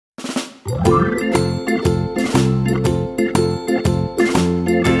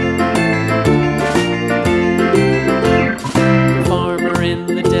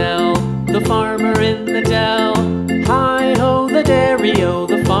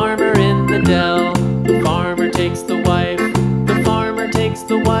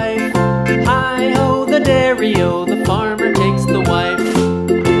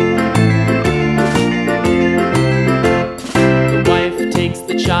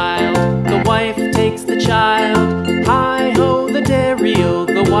child, the wife takes the child. Hi-ho, the dairy-o,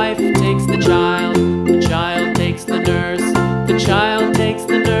 the wife takes the child takes the nurse, the child takes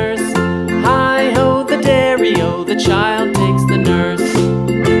the nurse. Hi-ho, the dairy-o, the child takes the nurse.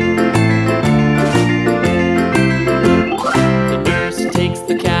 The nurse takes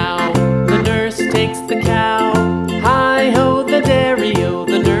the cow, the nurse takes the cow. Hi-ho, the dairy-o,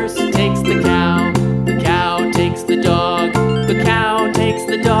 the nurse takes the cow. The cow takes the dog, the cow takes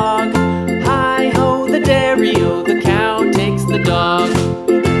the dog. Hi-ho, the dairy-o, the cow takes the dog.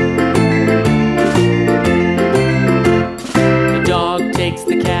 The dog takes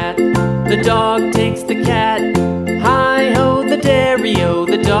the cat, the dog takes the cat. Hi-ho, the dairy-o,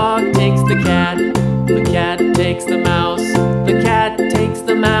 the dog takes the cat. The cat takes the mouse, the cat takes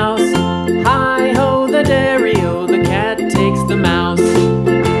the mouse. Hi-ho, the dairy-o, the cat takes the mouse.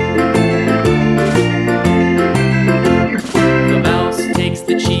 The mouse takes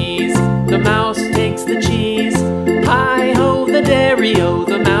the cheese, the mouse takes the cheese. Hi-ho, the dairy-o,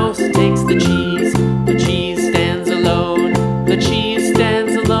 the mouse takes the cheese. The cheese stands alone, the cheese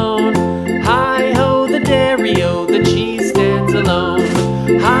stands alone. Hi-ho, the dairy-o, the cheese stands alone.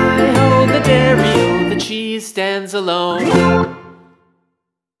 Hi-ho, the dairy-o, the cheese stands alone.